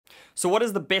So what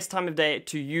is the best time of day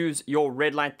to use your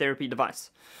red light therapy device?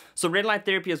 So red light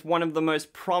therapy is one of the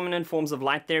most prominent forms of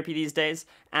light therapy these days,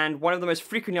 and one of the most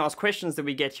frequently asked questions that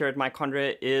we get here at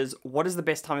Mitochondria is, what is the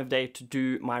best time of day to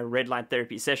do my red light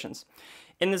therapy sessions?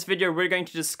 In this video, we're going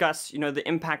to discuss, the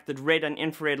impact that red and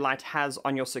infrared light has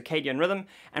on your circadian rhythm,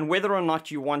 and whether or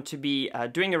not you want to be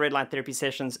doing your red light therapy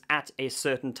sessions at a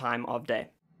certain time of day.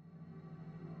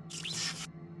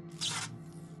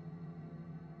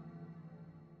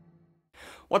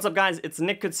 What's up guys, it's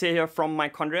Nick Kutsia here from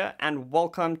Mitochondria and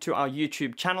welcome to our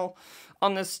YouTube channel.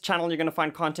 On this channel you're going to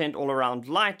find content all around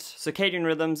light, circadian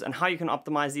rhythms and how you can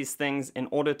optimize these things in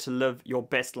order to live your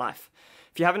best life.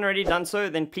 If you haven't already done so,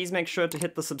 then please make sure to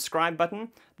hit the subscribe button.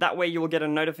 That way you will get a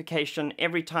notification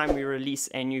every time we release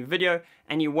a new video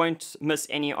and you won't miss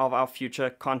any of our future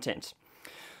content.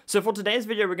 So for today's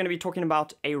video, we're going to be talking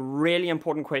about a really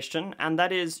important question, and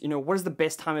that is, what is the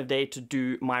best time of day to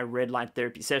do my red light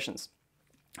therapy sessions?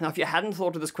 Now, if you hadn't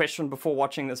thought of this question before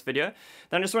watching this video,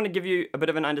 then I just want to give you a bit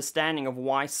of an understanding of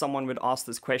why someone would ask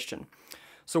this question.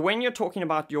 So when you're talking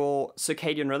about your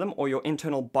circadian rhythm or your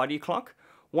internal body clock,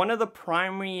 one of the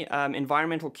primary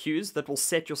environmental cues that will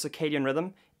set your circadian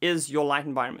rhythm is your light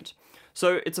environment.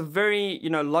 So it's a very,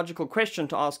 logical question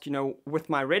to ask, with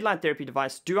my red light therapy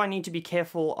device, do I need to be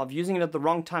careful of using it at the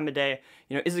wrong time of day?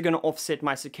 Is it going to offset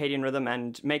my circadian rhythm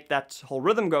and make that whole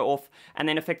rhythm go off and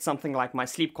then affect something like my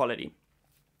sleep quality?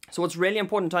 So what's really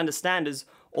important to understand is,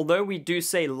 although we do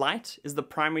say light is the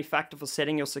primary factor for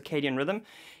setting your circadian rhythm,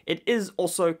 it is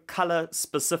also color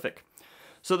specific.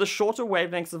 So the shorter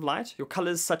wavelengths of light, your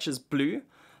colors such as blue,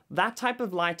 that type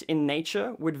of light in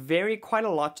nature would vary quite a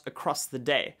lot across the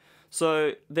day.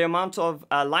 So the amount of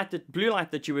blue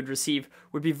light that you would receive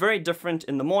would be very different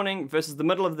in the morning versus the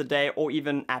middle of the day or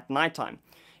even at nighttime.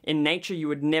 In nature, you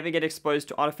would never get exposed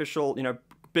to artificial,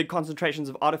 big concentrations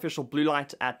of artificial blue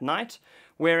light at night,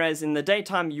 whereas in the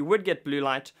daytime you would get blue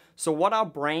light. So what our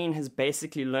brain has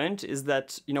basically learned is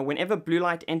that, whenever blue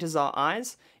light enters our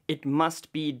eyes, it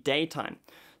must be daytime.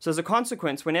 So as a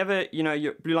consequence, whenever,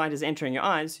 your blue light is entering your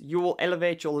eyes, you will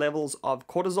elevate your levels of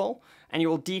cortisol and you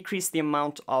will decrease the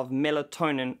amount of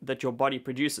melatonin that your body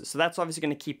produces. So that's obviously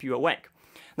going to keep you awake.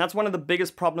 And that's one of the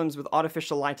biggest problems with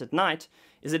artificial light at night,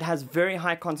 is it has very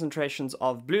high concentrations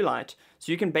of blue light.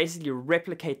 So you can basically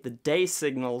replicate the day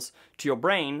signals to your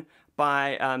brain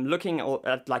by looking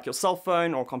at like your cell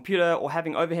phone or computer or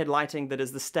having overhead lighting that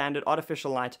is the standard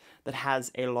artificial light that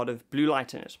has a lot of blue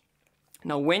light in it.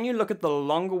 Now, when you look at the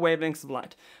longer wavelengths of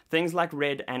light, things like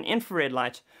red and infrared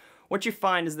light, what you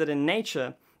find is that in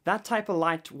nature, that type of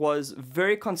light was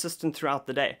very consistent throughout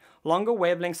the day. Longer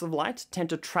wavelengths of light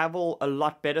tend to travel a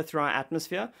lot better through our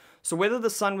atmosphere. So whether the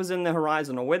sun was in the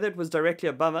horizon or whether it was directly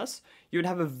above us, you would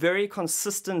have a very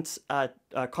consistent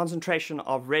concentration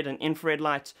of red and infrared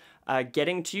light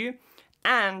getting to you.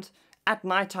 And at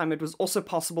nighttime, it was also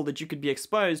possible that you could be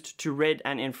exposed to red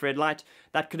and infrared light.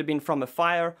 That could have been from a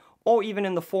fire or even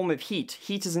in the form of heat.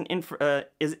 Heat is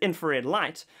infrared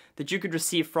light that you could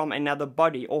receive from another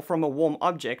body or from a warm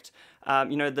object,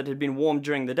 that had been warmed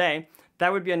during the day.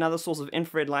 That would be another source of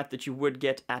infrared light that you would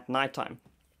get at nighttime.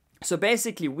 So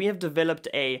basically, we have developed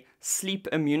a sleep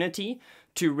immunity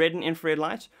to red and infrared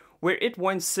light where it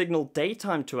won't signal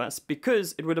daytime to us,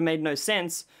 because it would have made no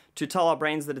sense to tell our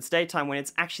brains that it's daytime when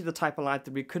it's actually the type of light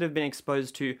that we could have been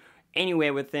exposed to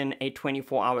anywhere within a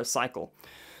 24-hour cycle.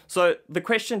 So the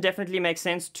question definitely makes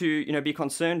sense to be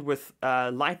concerned with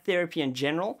light therapy in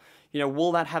general.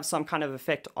 Will that have some kind of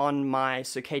effect on my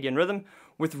circadian rhythm?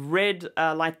 With red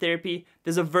light therapy,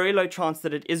 there's a very low chance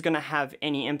that it is going to have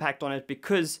any impact on it,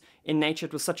 because in nature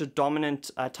it was such a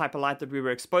dominant type of light that we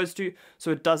were exposed to,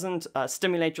 so it doesn't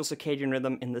stimulate your circadian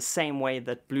rhythm in the same way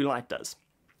that blue light does.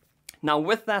 Now,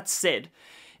 with that said,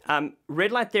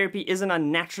 red light therapy is an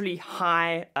unnaturally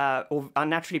high or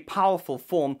unnaturally powerful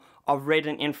form of red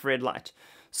and infrared light.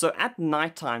 So at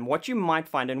nighttime, what you might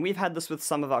find, and we've had this with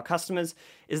some of our customers,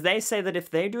 is they say that if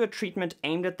they do a treatment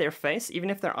aimed at their face, even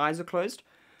if their eyes are closed,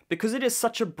 because it is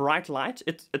such a bright light,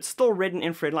 it's still red and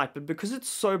infrared light, but because it's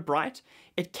so bright,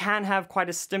 it can have quite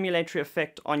a stimulatory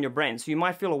effect on your brain. So you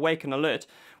might feel awake and alert,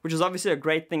 which is obviously a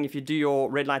great thing if you do your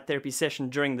red light therapy session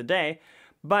during the day.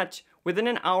 But within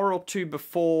an hour or two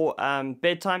before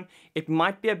bedtime, it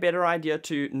might be a better idea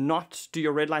to not do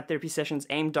your red light therapy sessions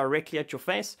aimed directly at your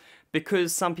face,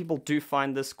 because some people do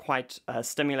find this quite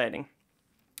stimulating.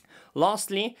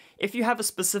 Lastly, if you have a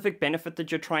specific benefit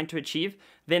that you're trying to achieve,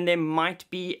 then there might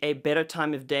be a better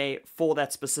time of day for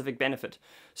that specific benefit.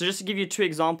 So just to give you two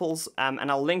examples, and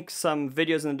I'll link some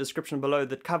videos in the description below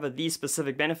that cover these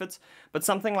specific benefits, but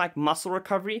something like muscle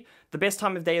recovery, the best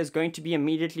time of day is going to be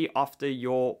immediately after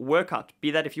your workout,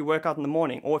 be that if you work out in the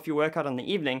morning or if you work out in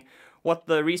the evening. What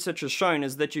the research has shown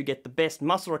is that you get the best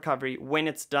muscle recovery when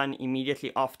it's done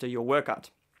immediately after your workout.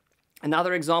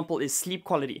 Another example is sleep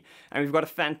quality, and we've got a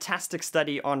fantastic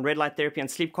study on red light therapy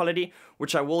and sleep quality,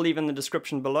 which I will leave in the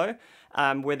description below,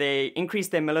 where they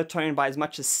increased their melatonin by as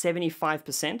much as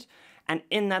 75%. And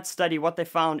in that study, what they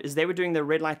found is they were doing their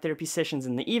red light therapy sessions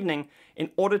in the evening in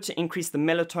order to increase the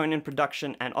melatonin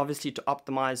production and obviously to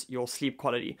optimize your sleep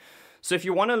quality. So if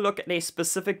you want to look at a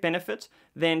specific benefit,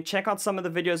 then check out some of the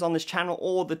videos on this channel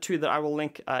or the two that I will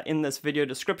link in this video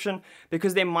description,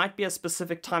 because there might be a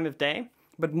specific time of day.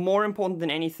 But more important than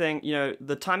anything,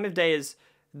 the time of day is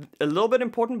a little bit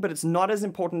important, but it's not as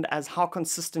important as how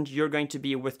consistent you're going to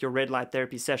be with your red light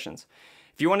therapy sessions.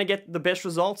 If you want to get the best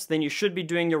results, then you should be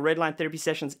doing your red light therapy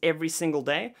sessions every single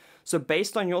day. So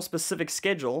based on your specific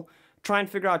schedule, try and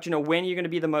figure out, when you're going to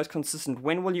be the most consistent.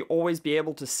 When will you always be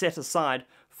able to set aside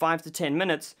 5 to 10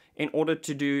 minutes in order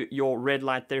to do your red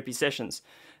light therapy sessions?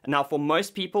 Now, for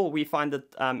most people, we find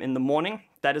that in the morning,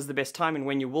 that is the best time and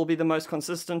when you will be the most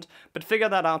consistent. But figure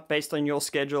that out based on your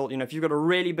schedule. If you've got a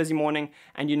really busy morning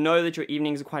and you know that your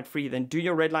evenings are quite free, then do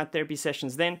your red light therapy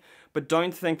sessions then. But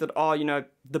don't think that,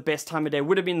 the best time of day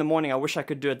would have been the morning. I wish I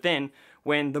could do it then,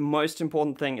 when the most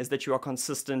important thing is that you are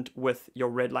consistent with your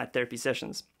red light therapy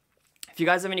sessions. If you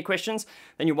guys have any questions,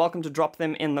 then you're welcome to drop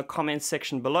them in the comments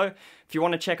section below. If you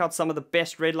want to check out some of the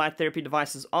best red light therapy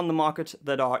devices on the market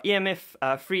that are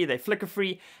EMF free, they're flicker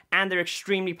free, and they're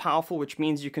extremely powerful, which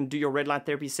means you can do your red light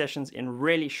therapy sessions in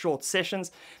really short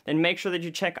sessions, then make sure that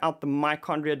you check out the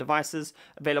mitochondria devices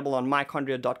available on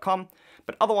mitochondria.com.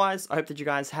 But otherwise, I hope that you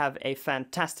guys have a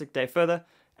fantastic day further,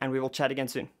 and we will chat again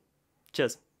soon.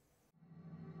 Cheers.